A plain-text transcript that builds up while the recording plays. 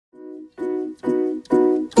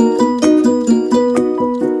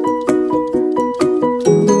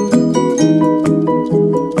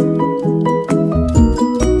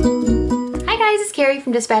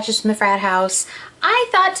from Dispatches from the Frat House. I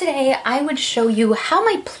thought today I would show you how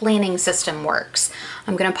my planning system works.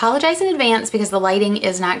 I'm going to apologize in advance because the lighting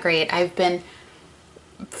is not great. I've been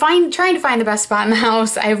trying to find the best spot in the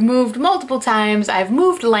house. I've moved multiple times. I've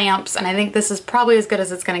moved lamps, and I think this is probably as good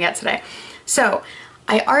as it's going to get today. So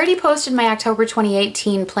I already posted my October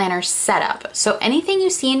 2018 planner setup. So anything you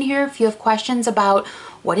see in here, if you have questions about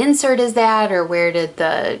what insert is that, or where did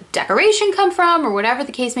the decoration come from, or whatever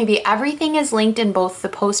the case may be, everything is linked in both the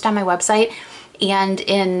post on my website and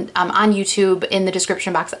in on YouTube in the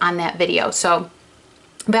description box on that video. So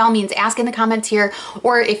by all means, ask in the comments here,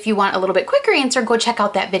 or if you want a little bit quicker answer, go check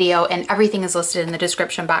out that video, and everything is listed in the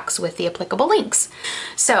description box with the applicable links.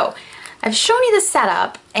 So I've shown you the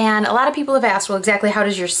setup, and a lot of people have asked, well, exactly how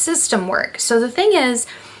does your system work? So the thing is,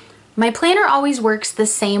 my planner always works the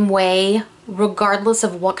same way, regardless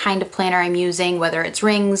of what kind of planner I'm using, whether it's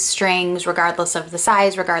rings, strings, regardless of the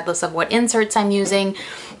size, regardless of what inserts I'm using.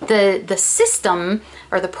 The system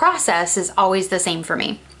or the process is always the same for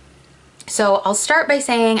me. So I'll start by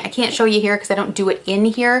saying, I can't show you here because I don't do it in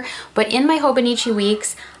here, but in my Hobonichi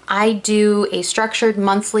weeks, I do a structured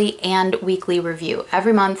monthly and weekly review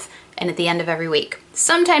every month and at the end of every week.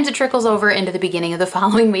 Sometimes it trickles over into the beginning of the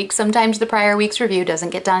following week. Sometimes the prior week's review doesn't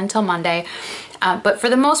get done until Monday. But for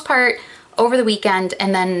the most part, over the weekend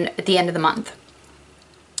and then at the end of the month.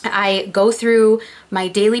 I go through my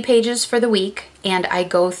daily pages for the week, and I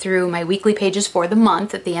go through my weekly pages for the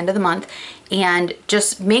month at the end of the month, and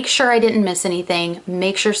just make sure I didn't miss anything,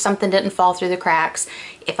 make sure something didn't fall through the cracks.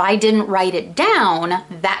 If I didn't write it down,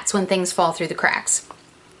 that's when things fall through the cracks.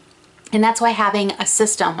 And that's why having a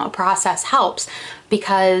system, a process helps,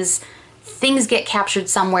 because things get captured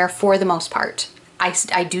somewhere for the most part.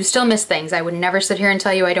 I do still miss things. I would never sit here and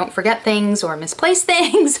tell you I don't forget things or misplace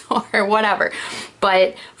things or whatever.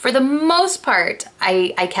 But for the most part,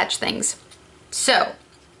 I catch things. So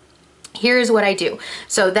here's what I do.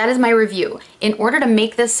 So that is my review. In order to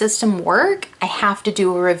make this system work, I have to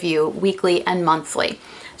do a review weekly and monthly.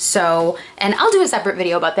 So, and I'll do a separate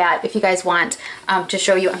video about that if you guys want to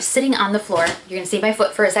show you. I'm sitting on the floor. You're gonna see my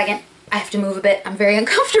foot for a second. I have to move a bit. I'm very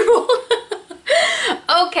uncomfortable.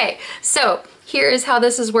 Okay, so here is how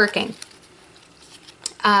this is working.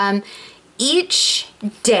 Each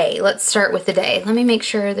day, let's start with the day. Let me make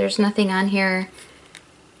sure there's nothing on here.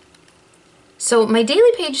 So my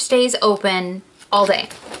daily page stays open all day,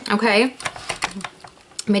 okay?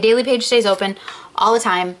 My daily page stays open all the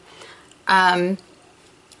time. And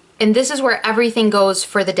this is where everything goes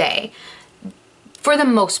for the day. For the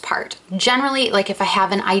most part. Generally, like if I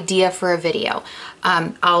have an idea for a video,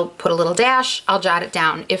 I'll put a little dash, I'll jot it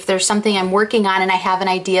down. If there's something I'm working on and I have an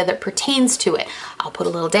idea that pertains to it, I'll put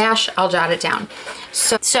a little dash, I'll jot it down.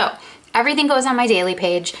 So everything goes on my daily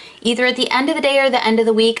page. Either at the end of the day or the end of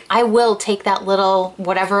the week, I will take that little,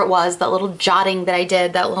 whatever it was, that little jotting that I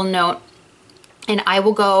did, that little note, and I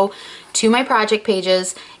will go to my project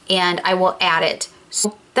pages and I will add it.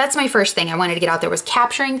 So that's my first thing I wanted to get out there, was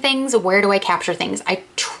capturing things. Where do I capture things? I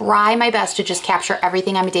try my best to just capture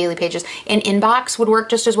everything on my daily pages. An inbox would work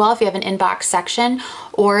just as well if you have an inbox section,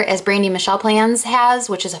 or as Brandy Michelle Plans has,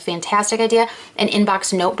 which is a fantastic idea, an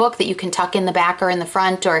inbox notebook that you can tuck in the back or in the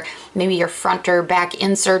front, or maybe your front or back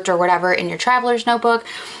insert or whatever in your traveler's notebook,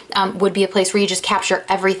 would be a place where you just capture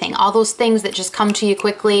everything. All those things that just come to you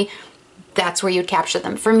quickly, that's where you'd capture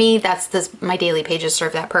them. For me, my daily pages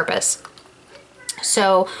serve that purpose.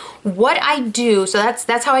 So what I do, so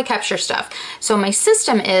that's how I capture stuff. So my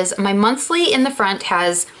system is, my monthly in the front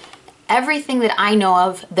has everything that I know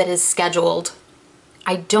of that is scheduled.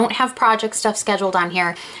 I don't have project stuff scheduled on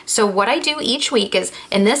here. So what I do each week is,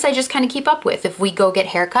 and this I just kind of keep up with. If we go get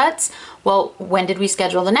haircuts, well, when did we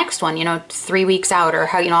schedule the next one? You know, 3 weeks out, or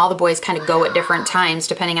how, you know, all the boys kind of go at different times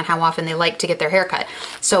depending on how often they like to get their haircut.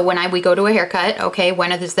 So when we go to a haircut, okay,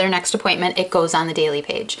 when is their next appointment? It goes on the daily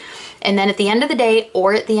page. And then at the end of the day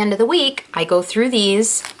or at the end of the week, I go through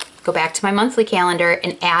these, go back to my monthly calendar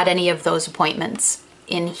and add any of those appointments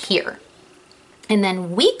in here. And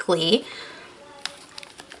then weekly,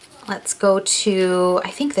 let's go to, I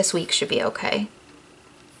think this week should be okay.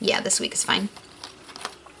 Yeah, this week is fine.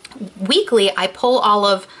 Weekly, I pull all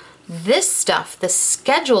of this stuff, the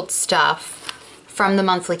scheduled stuff, from the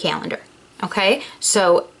monthly calendar, okay?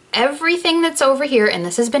 So everything that's over here, and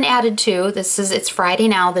this has been added to, it's Friday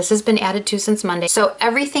now, this has been added to since Monday. So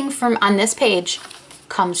everything from on this page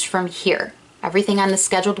comes from here. Everything on the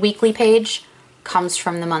scheduled weekly page comes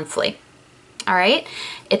from the monthly. All right,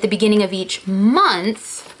 at the beginning of each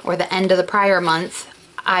month, or the end of the prior month,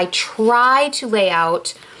 I try to lay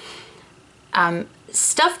out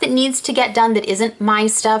stuff that needs to get done that isn't my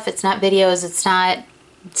stuff. It's not videos, it's not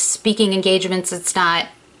speaking engagements. It's not,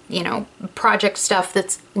 you know, project stuff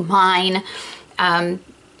that's mine.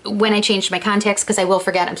 When I changed my contacts, because I will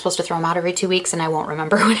forget, I'm supposed to throw them out every 2 weeks and I won't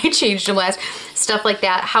remember when I changed them last. Stuff like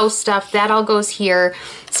that, house stuff, that all goes here.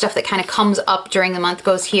 Stuff that kind of comes up during the month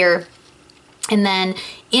goes here. And then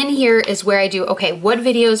in here is where I do, okay, what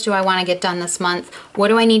videos do I want to get done this month? What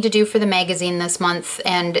do I need to do for the magazine this month?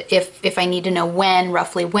 And if I need to know when,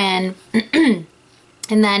 roughly when.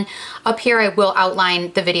 And then up here I will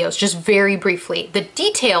outline the videos just very briefly. The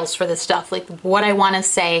details for the stuff, like what I want to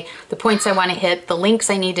say, the points I want to hit, the links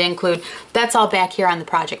I need to include, that's all back here on the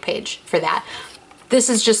project page for that. This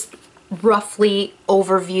is just roughly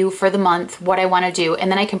overview for the month, what I want to do,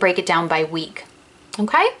 and then I can break it down by week.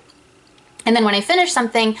 Okay? And then when I finish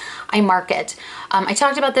something, I mark it. I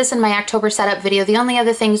talked about this in my October setup video. The only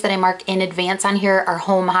other things that I mark in advance on here are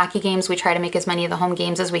home hockey games. We try to make as many of the home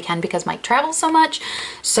games as we can because Mike travels so much.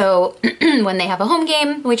 So when they have a home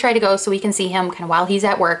game, we try to go so we can see him kind of while he's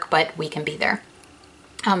at work, but we can be there.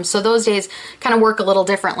 So those days kind of work a little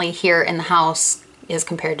differently here in the house as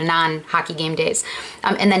compared to non-hockey game days.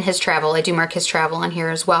 And then his travel, I do mark his travel on here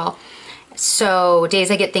as well. So days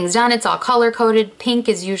I get things done, it's all color coded. Pink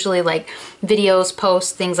is usually like videos,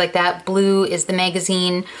 posts, things like that. Blue is the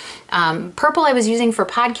magazine. Purple I was using for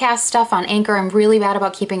podcast stuff on Anchor. I'm really bad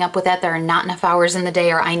about keeping up with that. There are not enough hours in the day,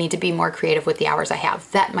 or I need to be more creative with the hours I have.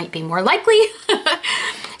 That might be more likely.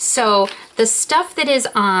 So the stuff that is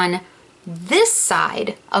on this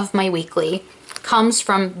side of my weekly comes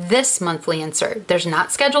from this monthly insert. There's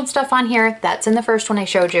not scheduled stuff on here. That's in the first one I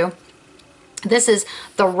showed you. This is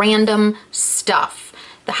the random stuff,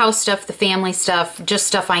 the house stuff, the family stuff, just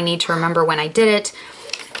stuff I need to remember when I did it.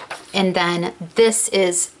 And then this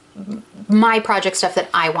is my project stuff that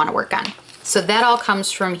I want to work on. So that all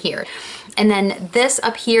comes from here. And then this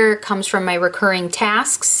up here comes from my recurring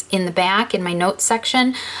tasks in the back in my notes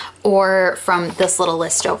section, or from this little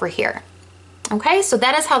list over here. Okay, so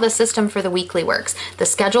that is how the system for the weekly works. The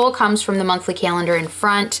schedule comes from the monthly calendar in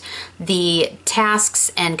front. The tasks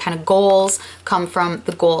and kind of goals come from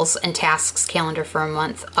the goals and tasks calendar for a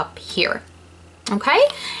month up here. Okay,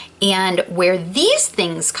 and where these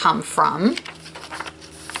things come from,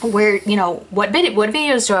 where, you know, what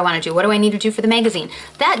videos do I want to do? What do I need to do for the magazine?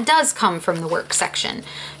 That does come from the work section.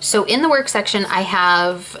 So in the work section, I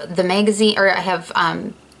have the magazine, or I have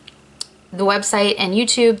the website and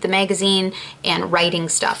YouTube, the magazine, and writing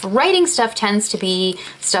stuff. Writing stuff tends to be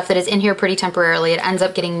stuff that is in here pretty temporarily. It ends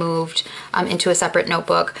up getting moved into a separate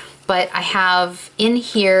notebook. But I have in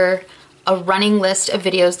here a running list of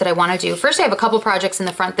videos that I want to do. First, I have a couple projects in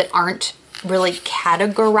the front that aren't really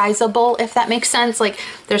categorizable, if that makes sense. Like,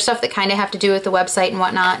 there's stuff that kind of have to do with the website and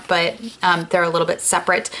whatnot, but they're a little bit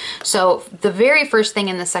separate. So the very first thing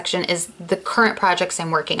in this section is the current projects I'm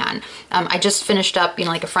working on. I just finished up, you know,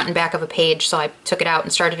 like a front and back of a page, so I took it out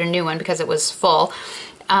and started a new one because it was full.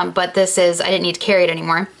 But this is, I didn't need to carry it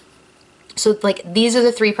anymore. So like, these are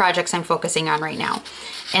the 3 projects I'm focusing on right now.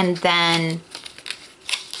 And then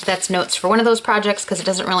that's notes for one of those projects because it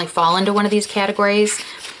doesn't really fall into one of these categories.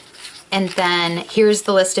 And then here's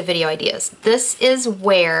the list of video ideas. This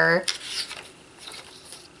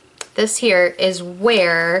here is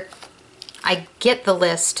where I get the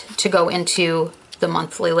list to go into the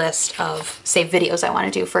monthly list of, say, videos I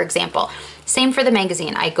want to do, for example. Same for the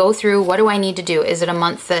magazine. I go through, what do I need to do? Is it a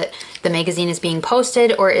month that the magazine is being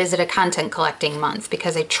posted, or is it a content collecting month?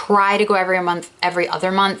 Because I try to go every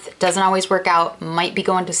other month. It doesn't always work out. Might be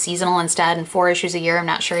going to seasonal instead and 4 issues a year. I'm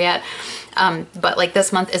not sure yet. But like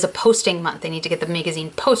this month is a posting month. I need to get the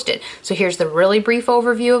magazine posted. So here's the really brief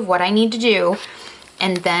overview of what I need to do.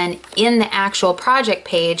 And then in the actual project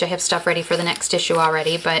page, I have stuff ready for the next issue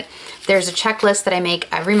already, but there's a checklist that I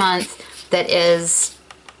make every month that is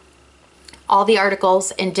all the articles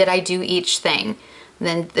and did I do each thing.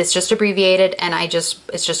 Then it's just abbreviated, and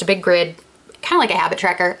it's just a big grid, kind of like a habit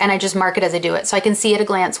tracker, and I just mark it as I do it so I can see at a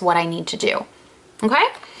glance what I need to do. Okay?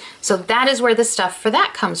 So that is where the stuff for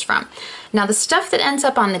that comes from. Now the stuff that ends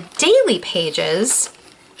up on the daily pages,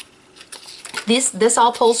 this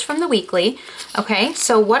all pulls from the weekly. Okay,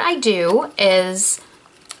 so what I do is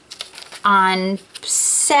on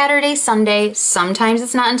Saturday, Sunday, sometimes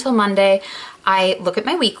it's not until Monday, I look at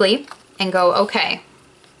my weekly and go, okay,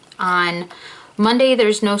 on Monday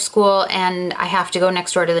there's no school and I have to go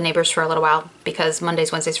next door to the neighbors for a little while because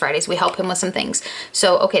Mondays, Wednesdays, Fridays, we help him with some things.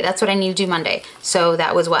 So, okay, that's what I need to do Monday. So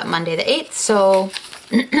that was what, Monday the 8th, so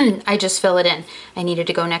I just fill it in. I needed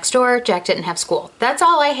to go next door, Jack didn't have school. That's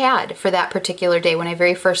all I had for that particular day when I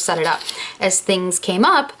very first set it up. As things came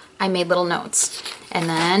up, I made little notes. And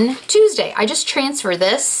then Tuesday, I just transfer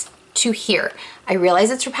this to here. I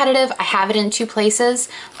realize it's repetitive. I have it in 2 places,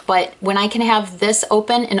 but when I can have this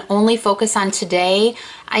open and only focus on today,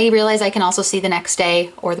 I realize I can also see the next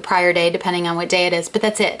day or the prior day, depending on what day it is, but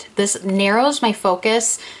that's it. This narrows my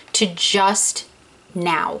focus to just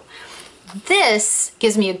now. This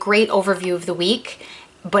gives me a great overview of the week,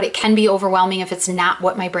 but it can be overwhelming if it's not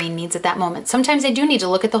what my brain needs at that moment. Sometimes I do need to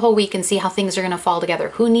look at the whole week and see how things are gonna fall together.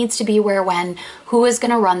 Who needs to be where, when, who is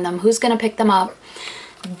gonna run them, who's gonna pick them up.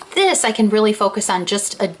 This I can really focus on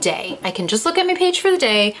just a day. I can just look at my page for the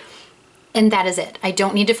day and that is it. I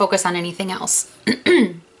don't need to focus on anything else.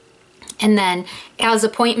 And then as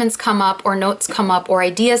appointments come up or notes come up or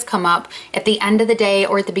ideas come up at the end of the day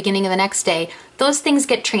or at the beginning of the next day, those things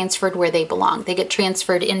get transferred where they belong. They get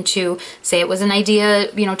transferred into, say it was an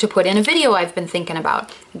idea, you know, to put in a video I've been thinking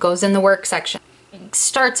about. It goes in the work section. It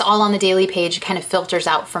starts all on the daily page, kind of filters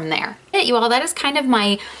out from there. Hey, you all, that is kind of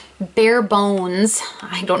my bare bones.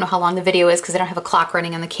 I don't know how long the video is because I don't have a clock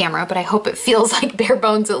running on the camera, but I hope it feels like bare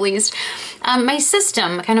bones at least. My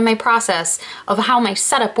system, kind of my process of how my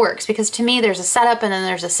setup works, because to me there's a setup and then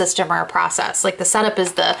there's a system or a process. Like the setup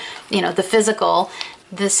is the, you know, the physical.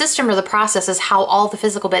 The system or the process is how all the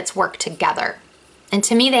physical bits work together. And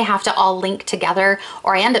to me they have to all link together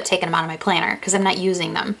or I end up taking them out of my planner because I'm not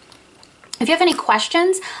using them. If you have any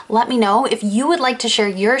questions, let me know. If you would like to share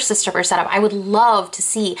your system or setup, I would love to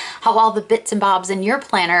see how all the bits and bobs in your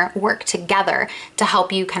planner work together to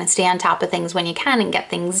help you kind of stay on top of things when you can and get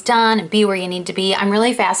things done and be where you need to be. I'm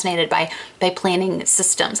really fascinated by planning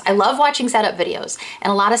systems. I love watching setup videos,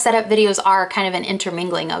 and a lot of setup videos are kind of an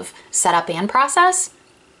intermingling of setup and process.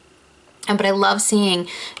 But I love seeing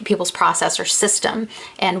people's process or system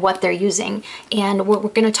and what they're using. And what we're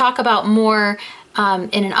going to talk about more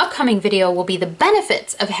in an upcoming video will be the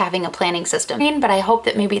benefits of having a planning system. But I hope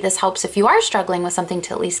that maybe this helps if you are struggling with something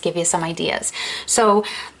to at least give you some ideas. So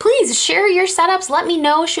please share your setups. Let me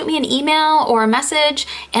know, shoot me an email or a message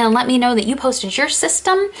and let me know that you posted your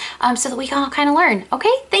system so that we can all kind of learn.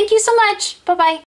 Okay, thank you so much. Bye-bye.